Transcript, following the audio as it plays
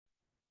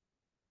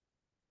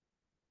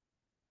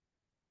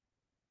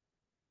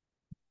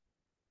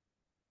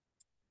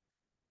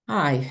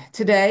Hi,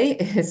 today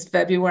is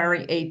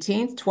February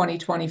 18th,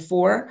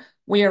 2024.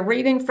 We are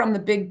reading from the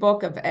Big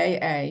Book of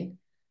AA,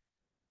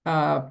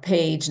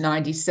 page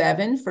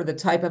 97 for the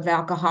type of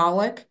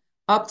alcoholic,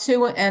 up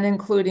to and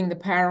including the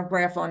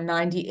paragraph on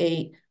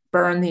 98,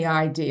 burn the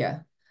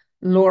idea.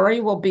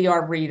 Lori will be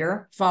our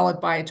reader, followed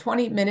by a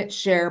 20-minute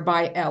share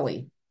by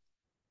Ellie.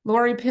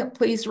 Lori,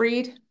 please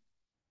read.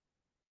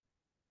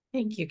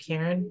 Thank you,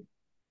 Karen.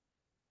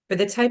 For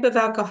the type of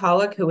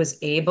alcoholic who is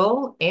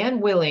able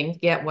and willing to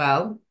get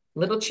well,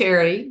 little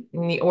charity,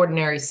 in the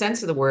ordinary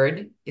sense of the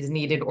word, is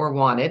needed or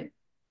wanted.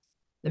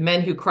 The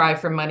men who cry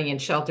for money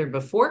and shelter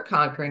before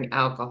conquering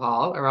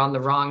alcohol are on the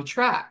wrong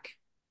track.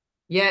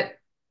 Yet,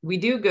 we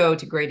do go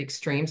to great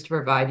extremes to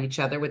provide each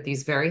other with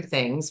these very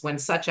things when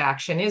such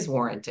action is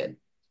warranted.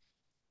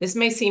 This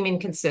may seem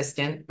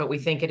inconsistent, but we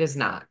think it is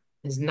not.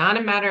 It is not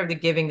a matter of the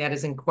giving that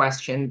is in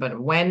question, but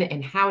when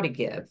and how to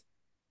give.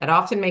 That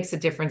often makes a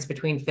difference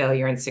between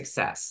failure and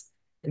success.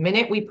 The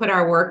minute we put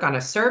our work on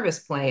a service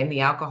plane,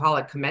 the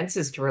alcoholic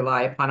commences to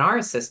rely upon our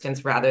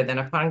assistance rather than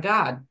upon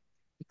God.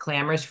 He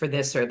clamors for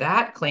this or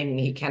that, claiming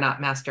he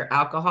cannot master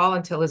alcohol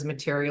until his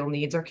material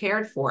needs are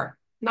cared for.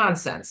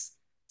 Nonsense.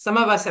 Some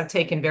of us have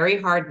taken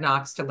very hard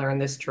knocks to learn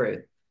this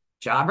truth.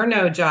 Job or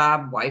no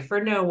job, wife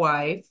or no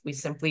wife, we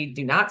simply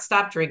do not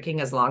stop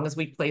drinking as long as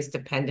we place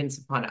dependence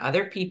upon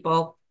other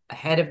people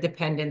ahead of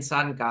dependence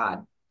on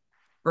God.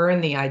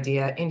 Burn the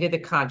idea into the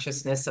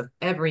consciousness of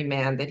every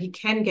man that he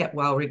can get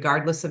well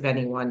regardless of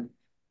anyone.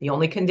 The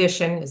only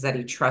condition is that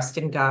he trust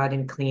in God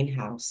and clean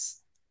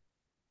house.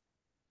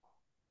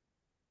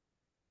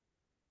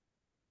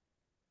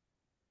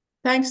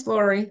 Thanks,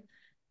 Lori.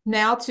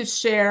 Now to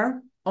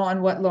share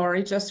on what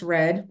Lori just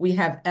read, we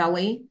have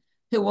Ellie,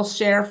 who will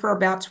share for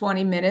about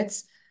 20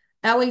 minutes.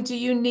 Ellie, do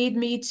you need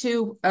me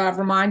to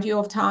remind you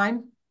of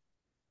time?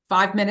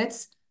 5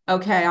 minutes?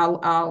 Okay,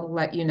 I'll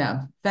let you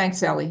know.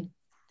 Thanks, Ellie.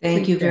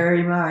 Thank Please you share.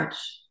 very much.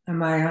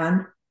 Am I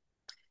on?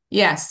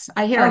 Yes,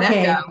 I hear an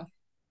echo. Okay.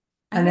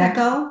 An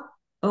echo?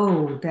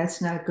 Oh,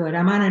 that's not good.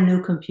 I'm on a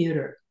new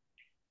computer.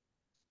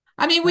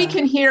 I mean, we Uh,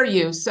 can hear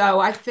you, so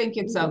I think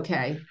it's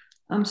okay.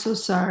 I'm so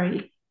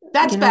sorry.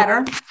 That's You know,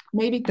 better.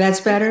 Maybe. that's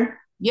better?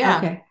 Yeah.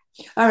 Okay.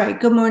 All right.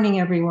 Good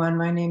morning, everyone.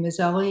 My name is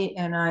Ellie,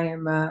 and I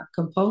am a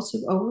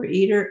compulsive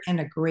overeater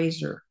and a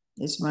grazer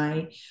is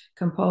my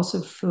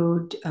compulsive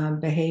food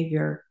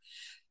behavior.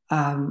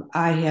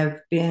 I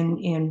have been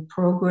in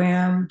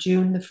program.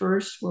 June the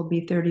 1st will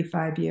be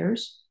 35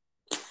 years.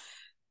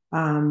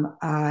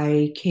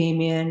 I came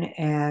in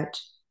at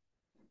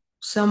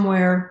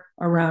somewhere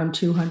around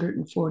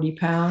 240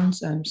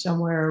 pounds. I'm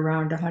somewhere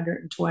around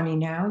 120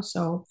 now.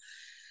 So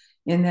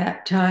in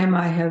that time,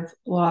 I have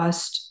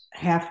lost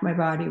half my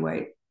body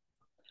weight.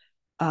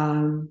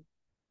 Um,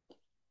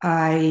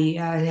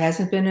 it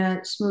hasn't been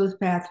a smooth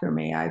path for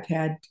me. I've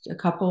had a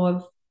couple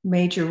of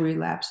major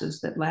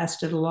relapses that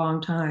lasted a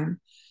long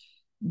time,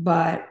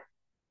 but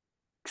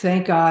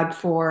thank God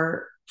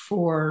for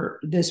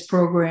this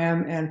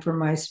program and for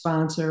my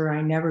sponsor.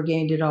 I never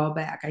gained it all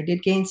back. I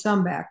did gain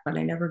some back, but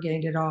I never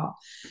gained it all,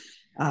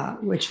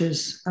 which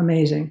is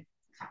amazing.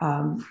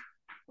 Um,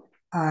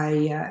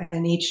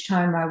 and each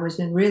time I was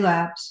in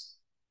relapse,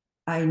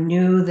 I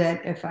knew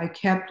that if I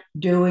kept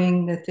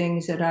doing the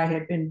things that I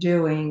had been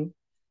doing,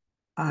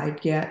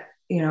 I'd get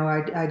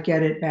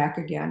it back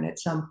again at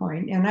some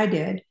point, and I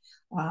did.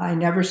 I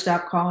never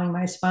stopped calling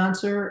my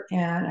sponsor,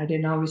 and I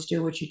didn't always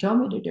do what you told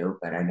me to do,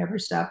 but I never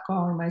stopped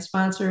calling my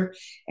sponsor,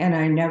 and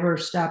I never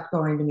stopped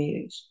going to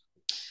meetings.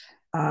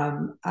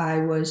 I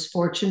was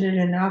fortunate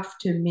enough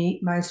to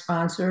meet my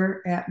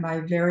sponsor at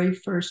my very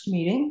first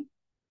meeting,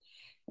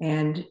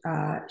 and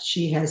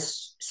she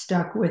has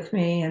stuck with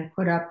me and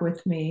put up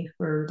with me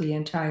for the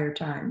entire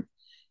time.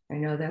 I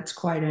know that's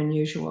quite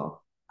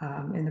unusual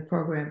in the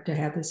program to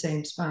have the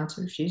same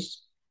sponsor.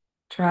 She's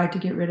tried to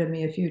get rid of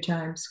me a few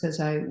times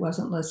because I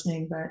wasn't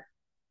listening, but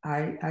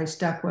I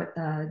stuck with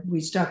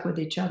we stuck with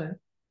each other.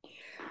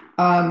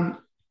 Um,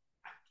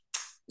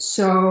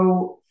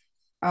 so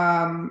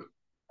um,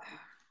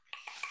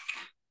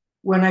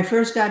 when I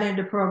first got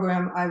into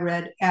program, I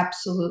read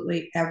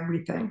absolutely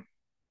everything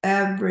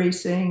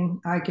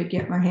I could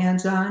get my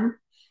hands on,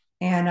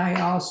 and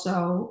I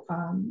also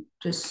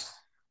just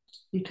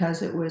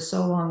because it was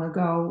so long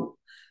ago,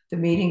 the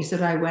meetings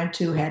that I went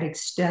to had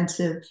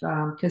extensive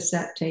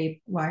cassette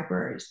tape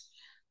libraries,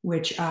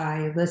 which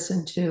I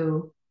listened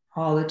to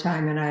all the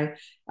time. And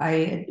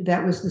I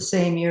that was the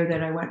same year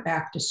that I went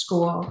back to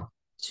school.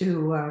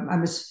 I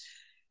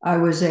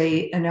was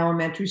an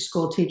elementary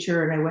school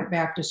teacher, and I went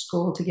back to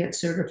school to get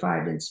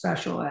certified in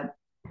special ed.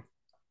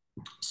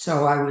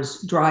 So I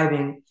was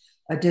driving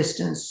a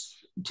distance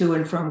to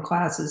and from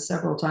classes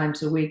several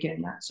times a week,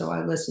 and so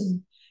I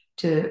listened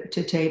to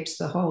tapes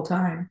the whole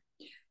time.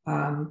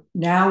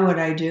 Now what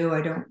I do,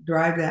 I don't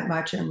drive that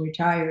much. I'm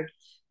retired,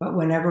 but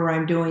whenever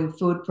I'm doing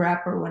food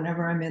prep or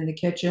whenever I'm in the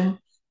kitchen,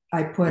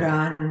 I put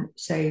on,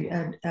 say,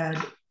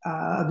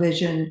 a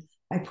Vision.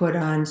 I put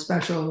on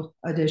special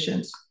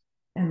editions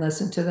and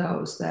listen to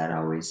those. That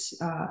always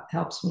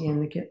helps me in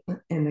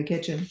the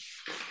kitchen.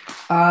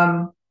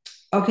 Um,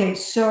 Okay,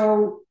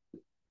 so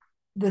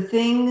the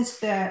things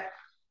that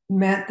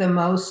meant the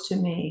most to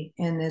me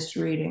in this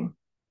reading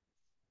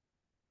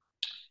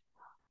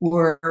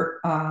were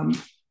on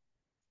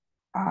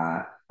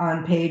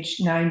page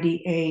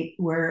 98,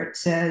 where it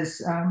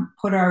says,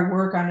 put our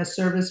work on a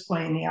service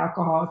plane. The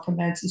alcoholic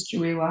commences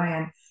to rely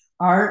on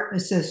our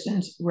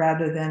assistance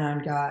rather than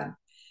on God.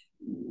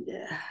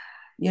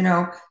 You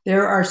know,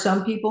 there are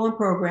some people in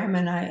program,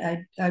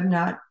 and I'm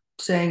not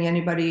saying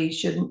anybody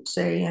shouldn't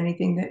say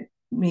anything that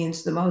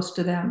means the most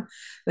to them,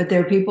 but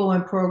there are people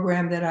in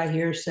program that I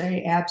hear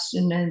say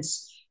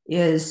abstinence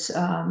is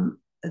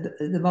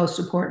the most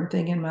important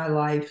thing in my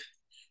life.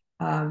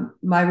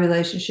 My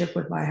relationship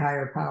with my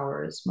higher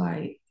power is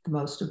the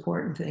most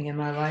important thing in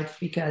my life,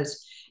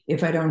 because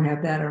if I don't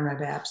have that, I don't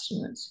have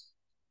abstinence.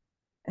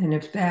 And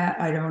if that,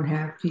 I don't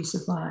have peace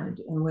of mind.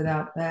 And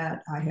without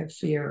that, I have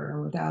fear.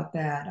 And without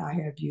that, I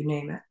have, you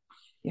name it,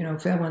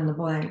 fill in the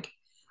blank.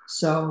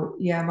 So,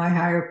 yeah, my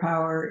higher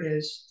power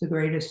is the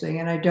greatest thing.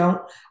 And I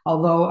don't,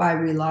 although I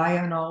rely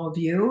on all of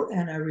you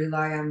and I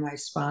rely on my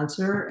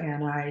sponsor,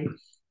 and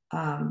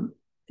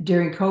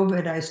during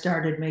COVID, I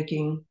started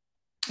making,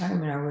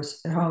 I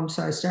was at home,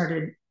 so I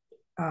started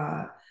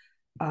uh,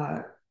 uh,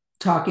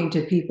 talking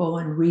to people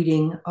and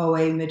reading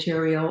OA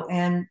material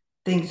and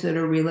things that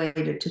are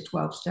related to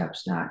 12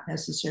 steps, not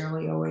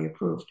necessarily OA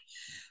approved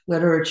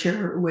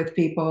literature with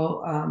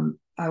people.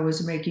 I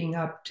was making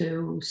up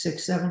to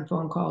 6, 7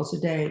 phone calls a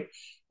day.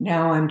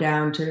 Now I'm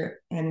down to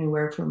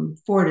anywhere from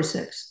 4 to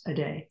 6 a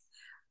day,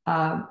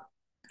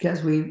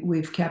 because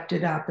we've kept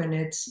it up, and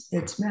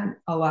it's meant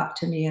a lot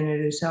to me, and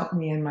it has helped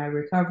me in my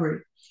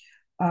recovery.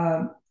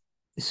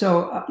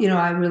 So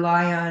I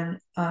rely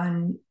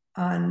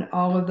on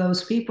all of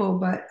those people,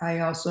 but I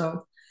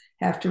also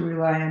have to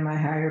rely on my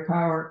higher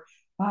power.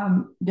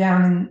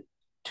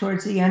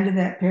 Towards the end of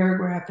that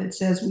paragraph, it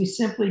says, we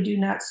simply do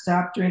not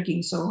stop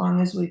drinking so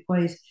long as we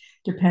place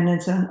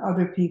dependence on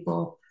other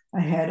people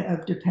ahead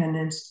of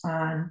dependence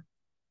on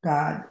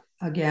God.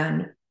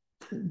 Again,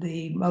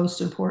 the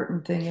most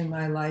important thing in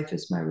my life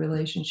is my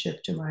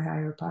relationship to my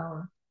higher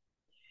power.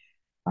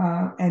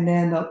 And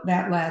then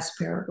that last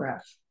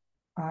paragraph,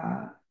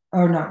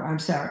 oh no, I'm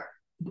sorry.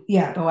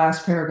 Yeah, the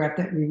last paragraph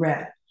that we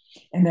read,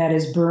 and that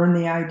is, burn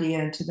the idea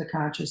into the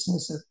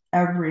consciousness of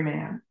every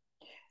man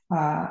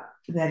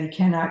that he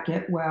cannot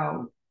get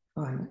well.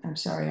 Oh, I'm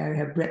sorry, I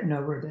have written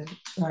over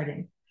the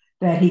writing.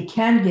 That he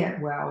can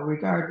get well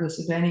regardless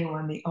of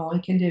anyone. The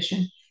only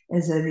condition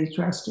is that he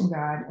trusts in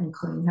God and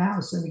clean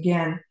house. And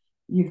again,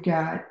 you've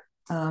got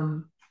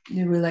the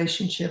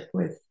relationship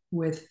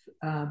with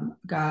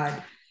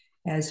God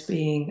as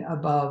being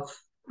above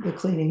the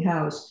cleaning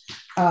house.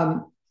 A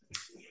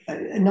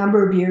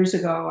number of years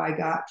ago, I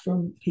got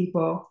from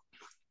people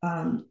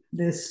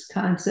this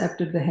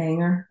concept of the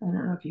hanger. I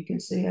don't know if you can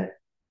see it.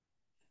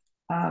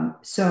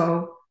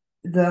 So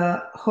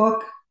the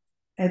hook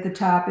at the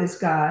top is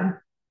God,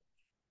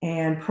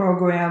 and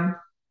program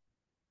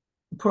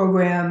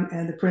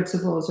and the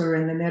principles are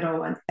in the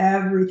middle, and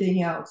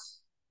everything else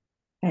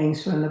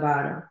hangs from the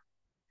bottom.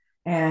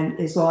 And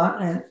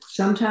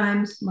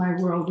sometimes my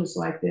world is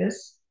like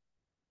this,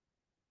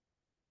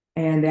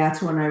 and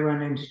that's when I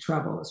run into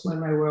trouble, is when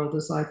my world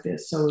is like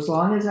this. So as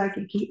long as I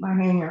can keep my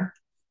hanger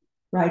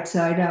right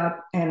side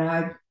up, and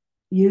I've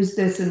used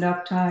this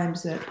enough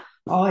times that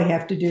all I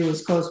have to do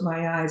is close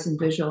my eyes and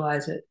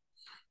visualize it,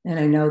 and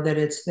I know that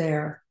it's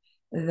there,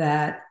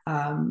 that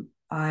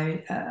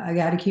I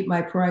got to keep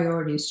my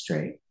priorities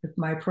straight. If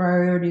my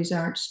priorities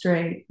aren't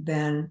straight,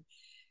 then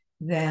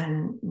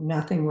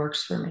nothing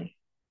works for me.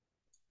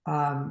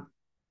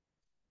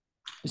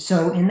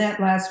 So in that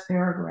last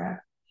paragraph,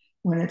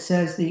 when it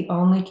says the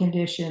only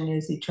condition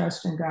is the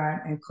trust in God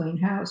and clean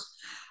house,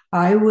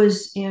 I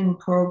was in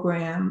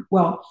program.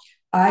 Well,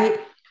 a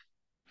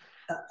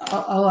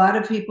lot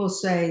of people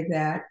say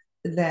that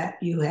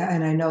you have,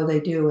 and I know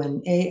they do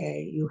in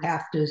AA, you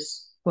have to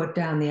put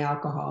down the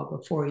alcohol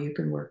before you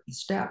can work the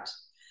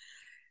steps.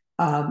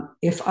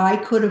 If I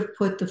could have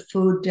put the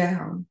food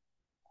down,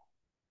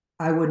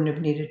 I wouldn't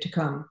have needed to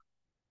come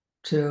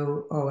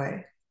to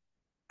OA.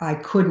 I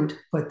couldn't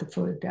put the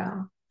food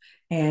down.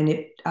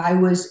 And I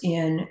was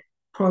in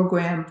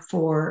program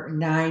for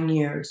 9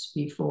 years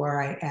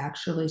before I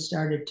actually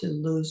started to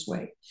lose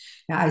weight.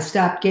 Now, I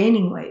stopped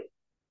gaining weight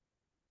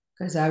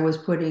because I was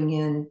putting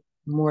in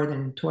more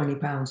than 20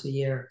 pounds a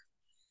year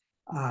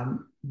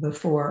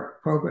before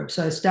program.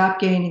 So I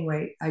stopped gaining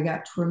weight. I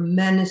got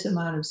tremendous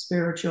amount of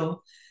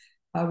spiritual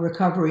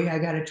recovery. I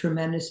got a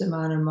tremendous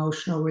amount of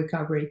emotional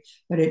recovery,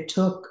 but it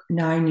took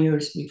 9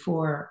 years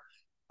before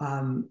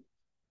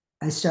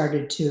I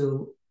started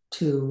to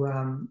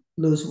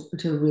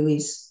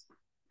release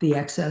the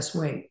excess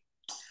weight.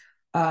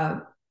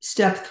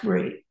 Step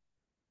 3,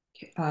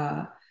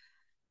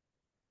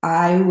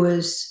 I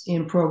was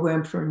in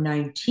program for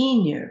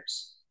 19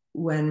 years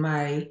when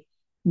my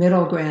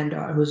middle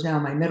granddaughter, who's now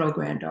my middle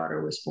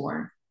granddaughter, was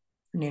born.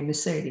 Her name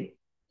is Sadie.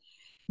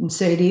 And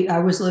Sadie, I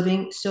was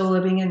still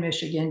living in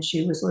Michigan.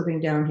 She was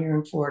living down here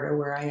in Florida,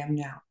 where I am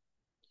now.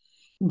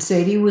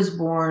 Sadie was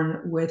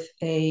born with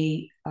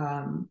a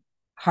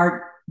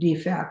heart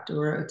defect,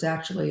 or it's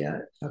actually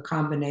a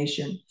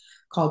combination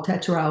called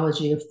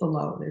tetralogy of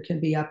Fallot. There can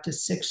be up to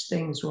 6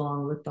 things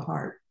wrong with the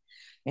heart,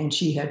 and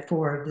she had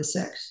 4 of the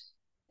 6.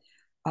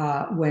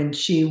 When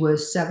she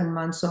was 7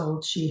 months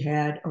old, she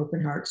had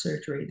open heart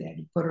surgery. They had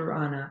to put her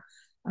on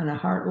a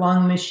heart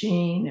lung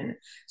machine, and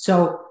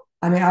so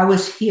I mean, I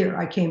was here.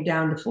 I came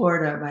down to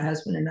Florida. My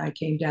husband and I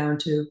came down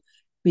to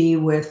be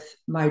with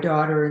my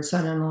daughter and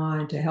son-in-law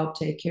and to help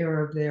take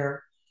care of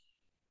their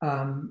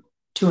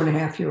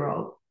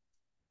 2.5-year-old.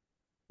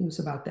 He was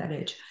about that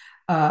age.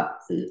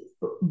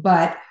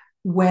 But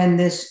when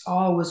this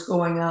all was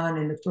going on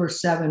in the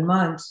first 7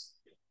 months,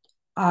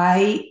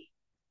 I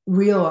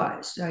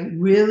I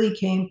really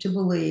came to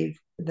believe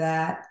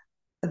that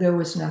there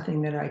was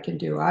nothing that I could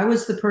do. I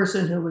was the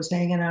person who was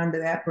hanging on to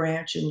that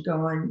branch and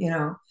going,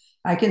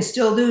 I can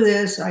still do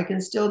this. I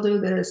can still do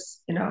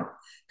this,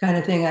 kind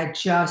of thing. I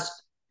just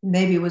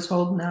maybe was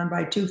holding on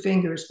by 2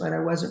 fingers, but I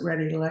wasn't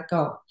ready to let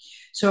go.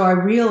 So I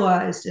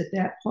realized at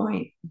that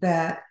point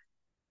that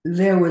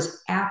there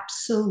was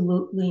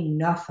absolutely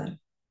nothing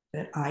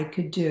that I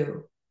could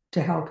do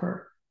to help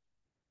her,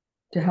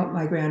 to help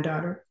my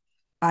granddaughter.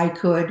 I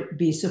could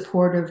be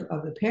supportive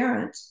of the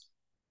parents.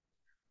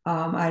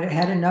 I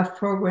had enough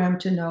program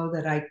to know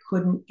that I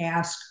couldn't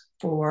ask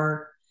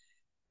for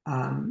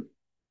that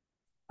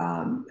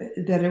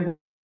it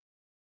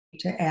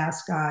to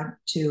ask God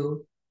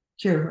to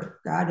cure her.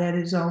 God had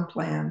his own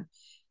plan,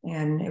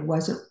 and it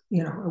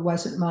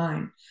wasn't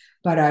mine.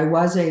 But I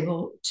was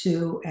able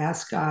to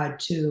ask God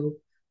to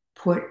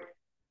put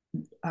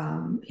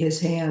his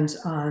hands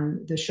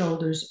on the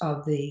shoulders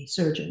of the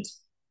surgeons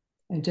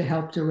and to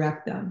help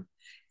direct them.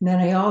 And then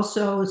I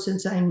also,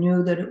 since I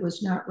knew that it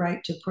was not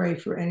right to pray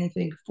for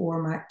anything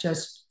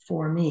just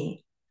for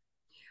me,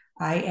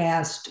 I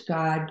asked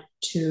God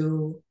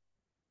to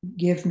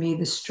give me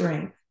the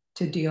strength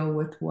to deal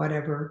with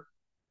whatever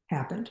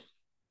happened.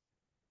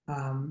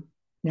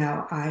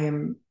 Now, I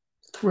am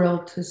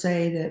thrilled to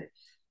say that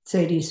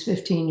Sadie's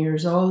 15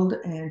 years old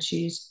and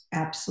she's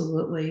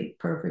absolutely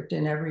perfect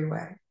in every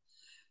way.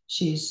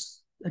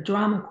 She's a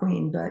drama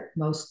queen, but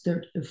most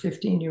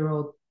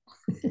 15-year-old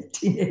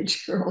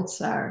teenage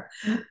girls are.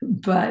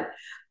 But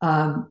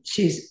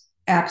she's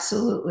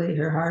absolutely,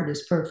 her heart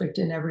is perfect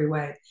in every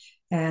way.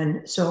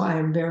 And so I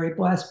am very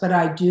blessed, but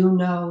I do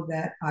know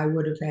that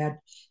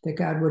that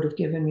God would have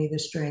given me the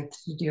strength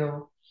to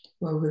deal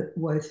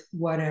with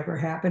whatever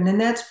happened.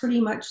 And that's pretty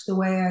much the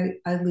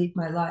way I lead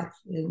my life.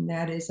 And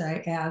that is,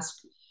 I ask,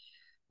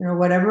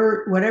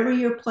 whatever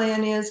your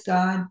plan is,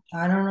 God,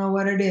 I don't know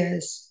what it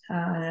is.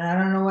 And I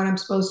don't know what I'm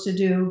supposed to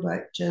do,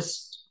 but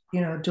just,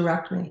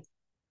 direct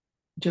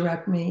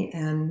me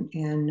and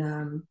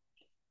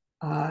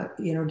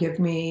give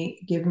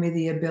me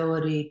the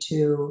ability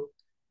to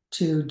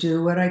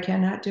do what I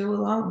cannot do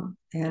alone.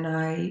 And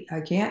I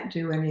can't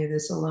do any of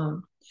this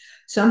alone.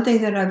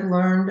 Something that I've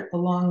learned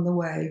along the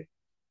way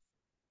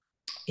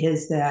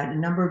is that a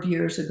number of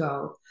years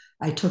ago,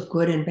 I took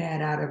good and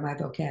bad out of my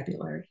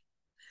vocabulary.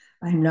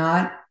 I'm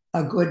not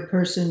a good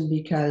person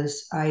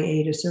because I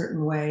ate a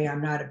certain way.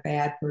 I'm not a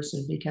bad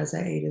person because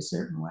I ate a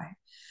certain way.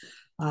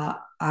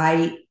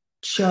 I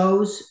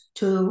chose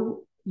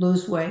to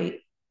lose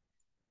weight.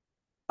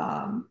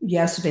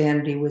 Yes,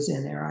 vanity was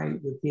in there. I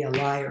would be a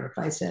liar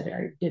if I said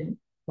I didn't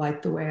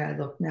like the way I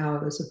look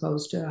now as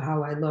opposed to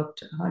how I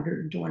looked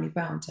 120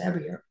 pounds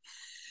heavier.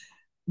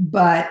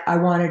 But I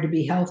wanted to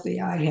be healthy.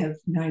 I have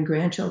 9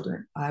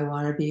 grandchildren. I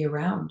want to be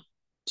around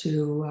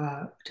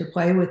to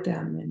play with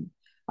them. And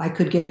I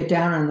could get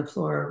down on the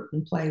floor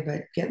and play,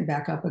 but getting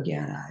back up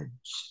again,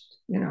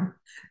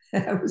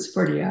 that was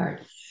pretty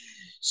hard.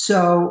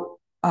 So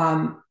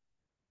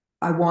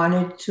I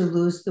wanted to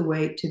lose the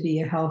weight to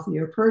be a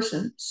healthier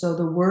person. So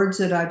the words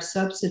that I've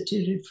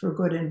substituted for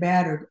good and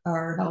bad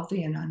are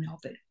healthy and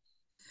unhealthy.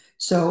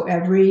 So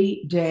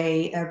every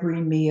day, every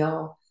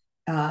meal,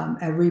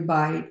 every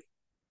bite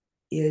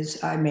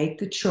I make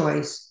the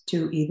choice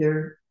to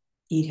either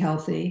eat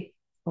healthy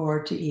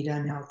or to eat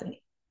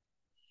unhealthy.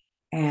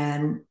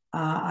 And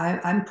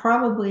I'm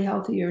probably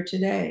healthier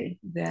today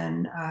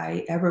than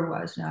I ever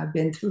was. Now, I've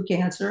been through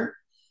cancer,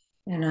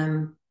 and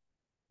I'm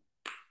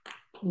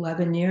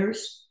 11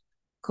 years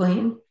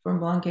clean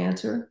from lung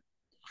cancer.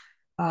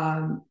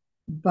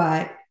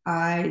 But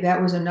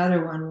that was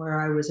another one where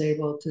I was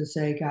able to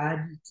say, God,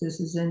 this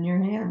is in your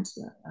hands.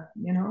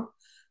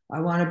 I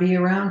want to be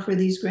around for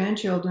these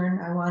grandchildren.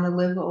 I want to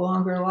live a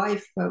longer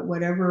life, but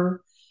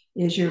whatever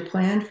is your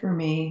plan for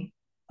me,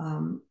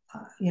 I'll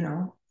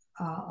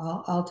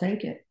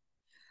take it.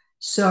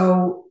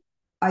 So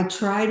I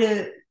try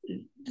to,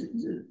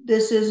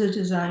 this is a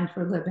design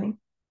for living.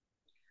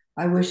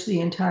 I wish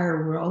the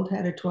entire world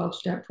had a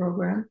 12-step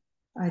program.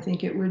 I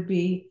think it would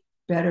be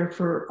better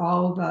for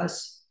all of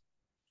us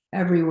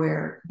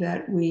everywhere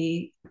that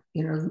we,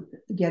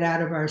 get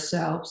out of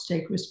ourselves,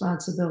 take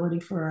responsibility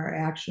for our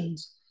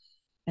actions,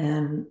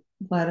 and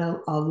let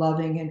a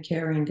loving and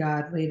caring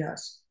God lead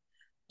us.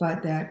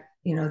 But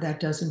that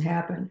doesn't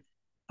happen.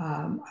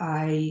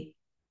 I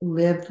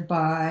live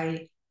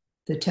by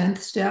the 10th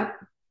step,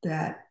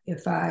 that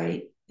if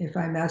I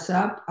mess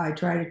up, I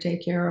try to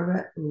take care of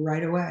it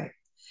right away.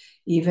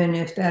 Even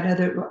if that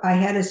other, I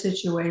had a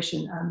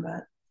situation, I'm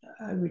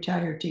a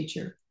retired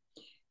teacher,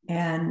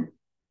 and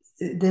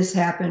this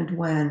happened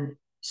when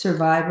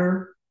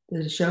Survivor,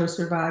 the show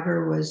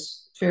Survivor,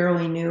 was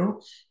fairly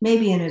new,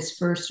 maybe in its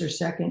first or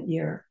second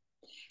year.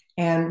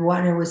 And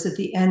when it was at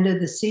the end of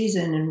the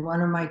season, and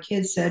one of my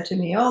kids said to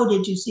me, "Oh,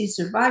 did you see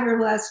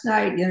Survivor last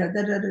night?" You know,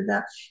 da da da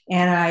da.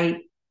 And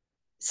I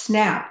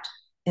snapped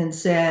and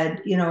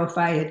said, if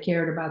I had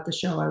cared about the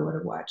show, I would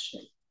have watched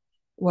it.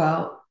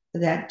 Well,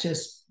 that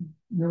just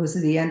it was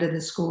the end of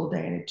the school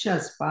day, and it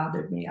just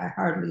bothered me. I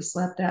hardly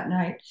slept that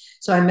night.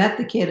 So I met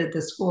the kid at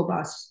the school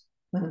bus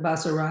when the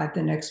bus arrived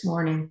the next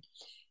morning.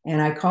 And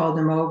I called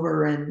him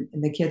over, and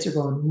the kids are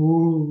going,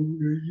 "Ooh,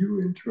 are you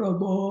in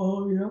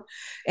trouble?"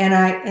 And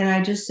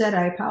I just said,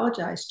 I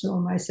apologized to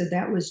him. I said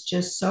that was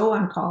just so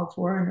uncalled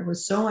for, and it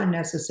was so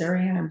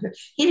unnecessary. And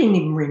he didn't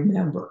even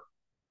remember,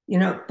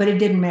 but it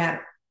didn't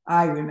matter.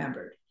 I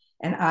remembered,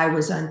 and I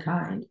was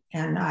unkind,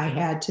 and I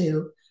had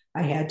to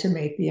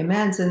make the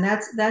amends, and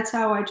that's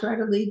how I try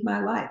to lead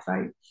my life.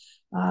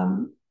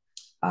 Um,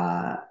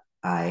 uh,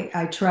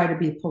 I try to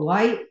be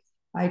polite.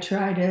 I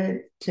try to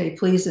say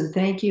please and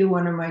thank you.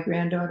 One of my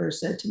granddaughters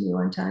said to me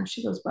one time,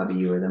 she goes, "Bubby,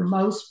 you are the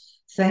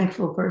most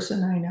thankful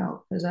person I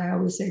know," because I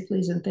always say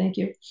please and thank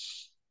you.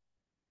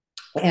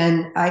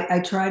 And I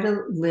try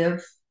to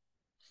live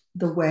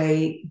the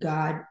way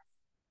God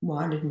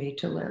wanted me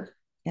to live.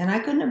 And I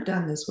couldn't have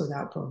done this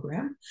without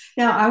program.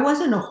 Now, I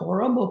wasn't a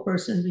horrible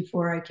person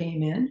before I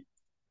came in,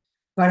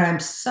 but I'm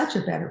such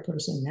a better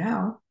person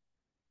now.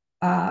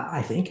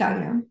 I think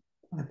I am.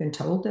 I've been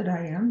told that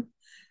I am.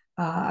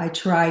 I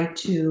try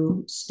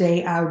to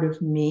stay out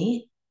of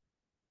me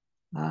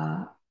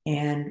uh,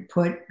 and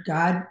put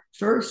God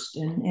first.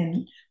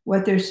 And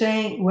what they're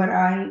saying, what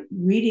I'm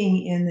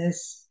reading in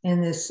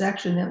this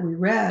section that we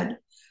read,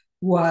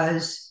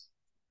 was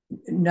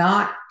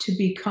not to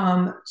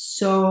become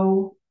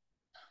so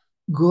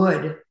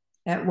good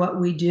at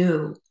what we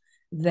do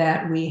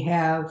that we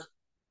have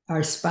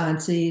our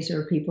sponsees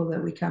or people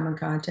that we come in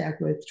contact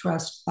with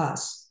trust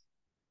us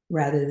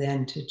rather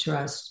than to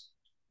trust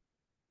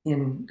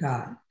in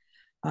God.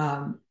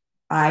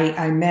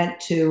 I meant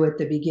to at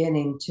the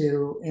beginning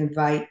to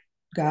invite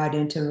God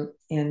into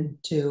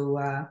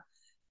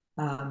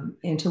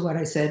what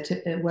I said,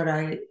 to what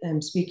I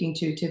am speaking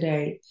to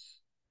today,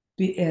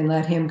 and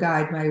let Him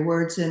guide my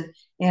words. And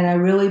I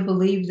really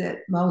believe that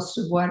most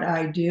of what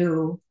I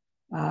do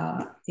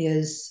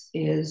is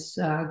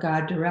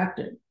God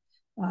directed.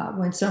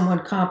 When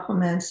someone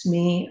compliments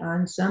me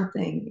on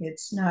something,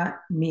 it's not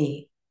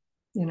me,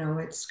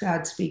 it's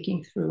God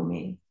speaking through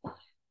me.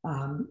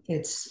 Uh,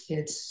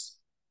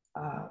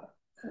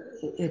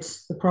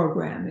 it's the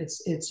program.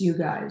 It's you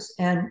guys.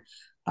 And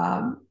I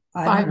don't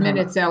 5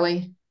 minutes,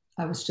 Ellie.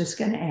 I was just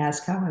going to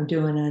ask how I'm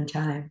doing on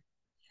time.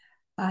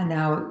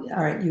 Now,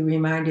 all right, you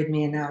reminded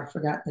me, and now I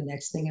forgot the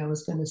next thing I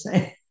was going to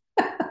say.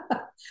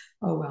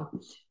 Oh well,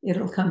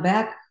 it'll come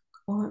back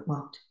or it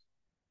won't.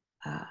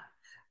 Uh,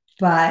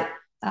 but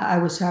I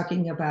was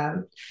talking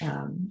about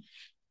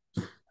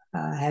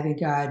having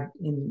God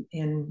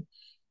in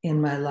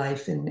my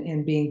life,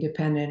 and being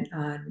dependent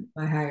on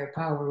my higher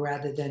power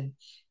rather than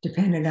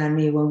dependent on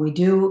me. When we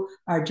do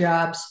our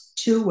jobs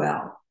too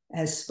well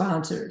as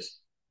sponsors,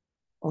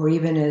 or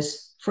even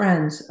as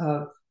friends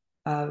of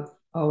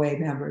OA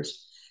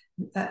members,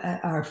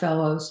 our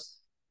fellows,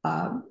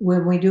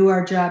 when we do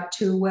our job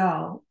too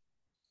well,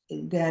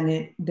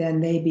 then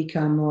they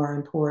become more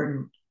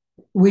important.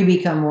 We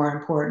become more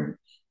important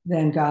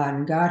than God,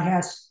 and God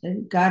has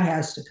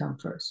to come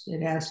first.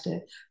 It has to.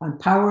 I'm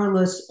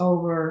powerless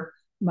over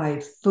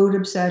my food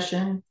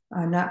obsession.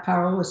 I'm not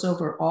powerless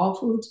over all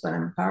foods, but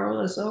I'm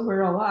powerless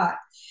over a lot.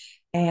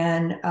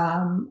 And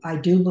I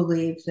do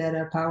believe that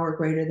a power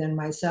greater than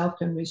myself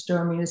can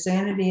restore me to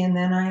sanity. And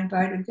then I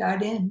invited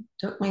God in. It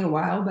took me a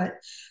while, but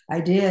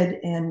I did.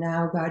 And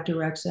now God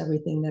directs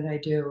everything that I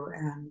do.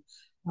 And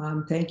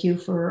thank you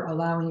for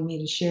allowing me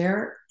to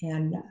share.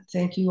 And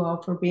thank you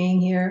all for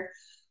being here.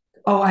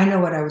 Oh, I know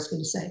what I was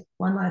going to say.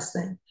 One last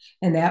thing.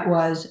 And that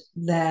was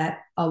that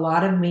a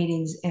lot of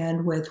meetings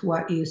end with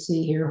what you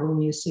see here,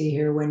 whom you see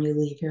here, when you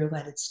leave here,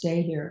 let it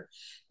stay here.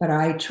 But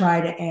I try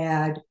to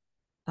add,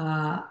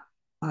 uh,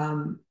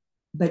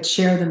 but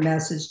share the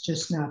message,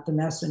 just not the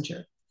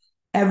messenger.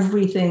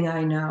 Everything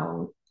I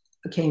know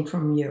came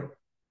from you.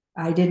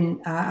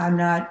 I'm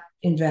not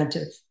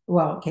inventive.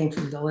 Well, it came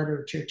from the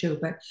literature too,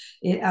 but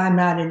I'm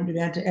not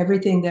inventive.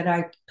 Everything that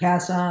I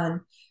pass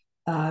on,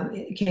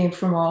 it came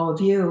from all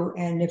of you.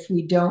 And if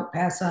we don't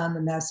pass on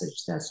the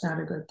message, that's not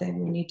a good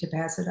thing. We need to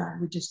pass it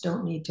on. We just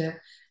don't need to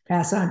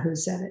pass on who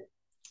said it.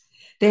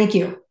 Thank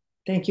you.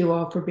 Thank you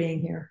all for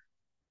being here.